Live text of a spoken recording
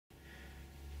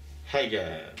Hi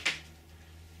guys,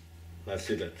 let's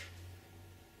see that.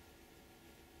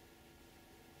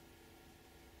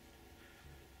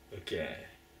 Okay.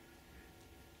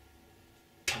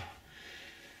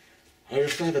 I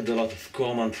received a lot of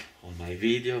comments on my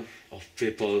video of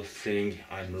people saying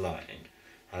I'm lying.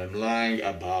 I'm lying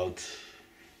about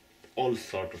all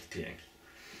sorts of things.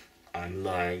 I'm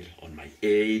lying on my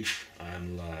age,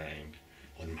 I'm lying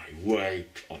on my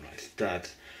weight, on my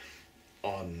stats,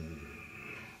 on...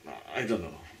 I don't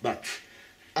know. But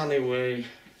anyway,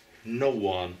 no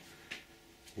one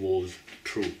was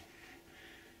true.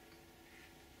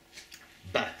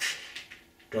 But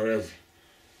there is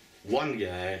one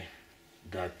guy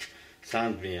that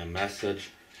sent me a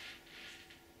message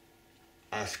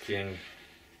asking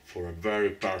for a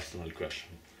very personal question,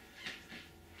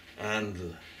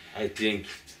 and I think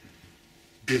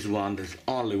this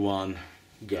only one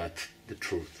got the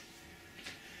truth.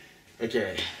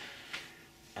 Okay,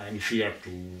 I'm here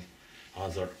to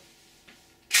answer.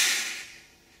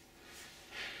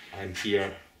 I'm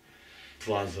here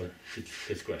to answer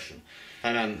his question,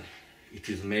 and then it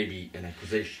is maybe an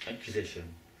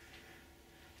accusation,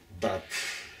 but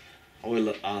I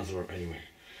will answer anyway,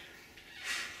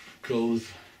 because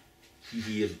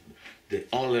he is the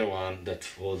only one that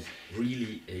was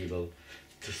really able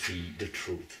to see the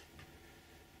truth.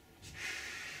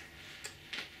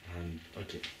 And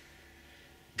okay,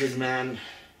 this man,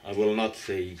 I will not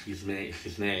say his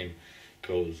name,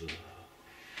 because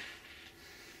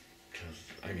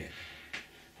I mean,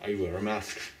 I wear a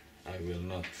mask. I will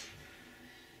not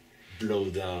blow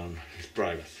down his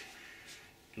privacy.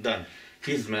 Then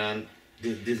this man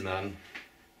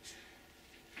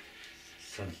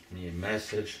sent me a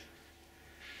message,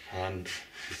 and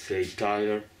he said,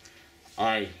 Tyler,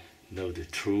 I know the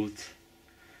truth.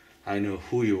 I know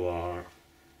who you are.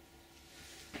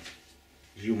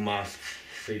 You must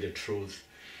say the truth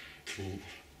to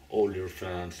all your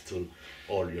fans, to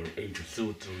all your agents,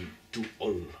 to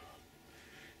all.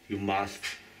 You must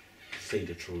say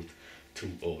the truth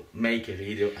to all. Make a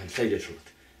video and say the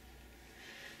truth.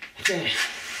 Okay,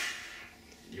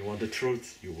 you want the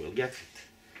truth, you will get it.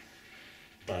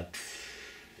 But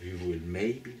you will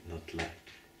maybe not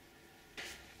like.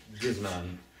 This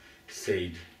man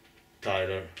said,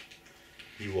 Tyler,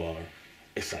 you are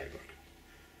a cyborg.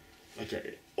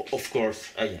 Okay, of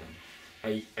course I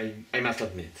am. I must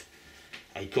admit,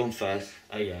 I confess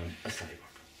I am a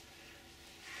cyborg.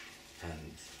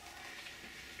 And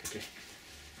okay.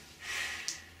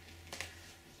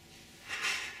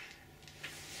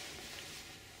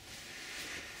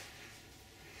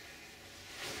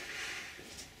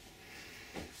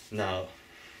 Now,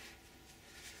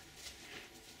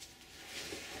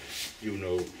 you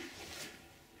know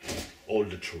all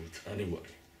the truth anyway.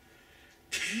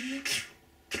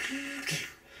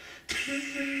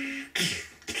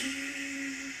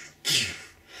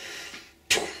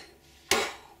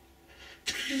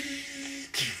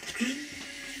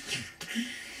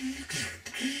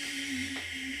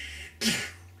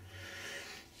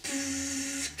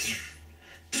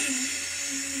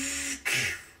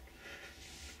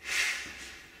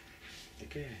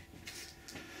 Okay.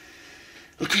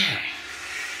 Okay.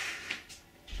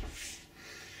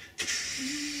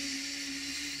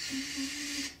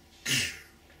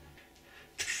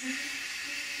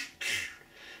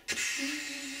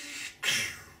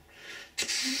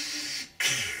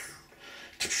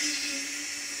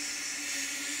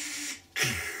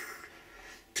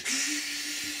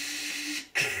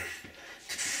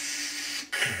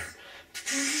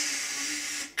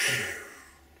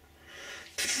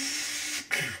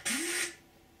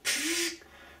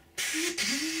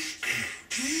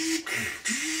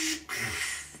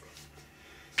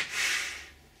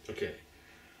 Okay,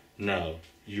 now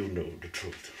you know the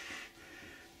truth.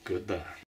 Goodbye.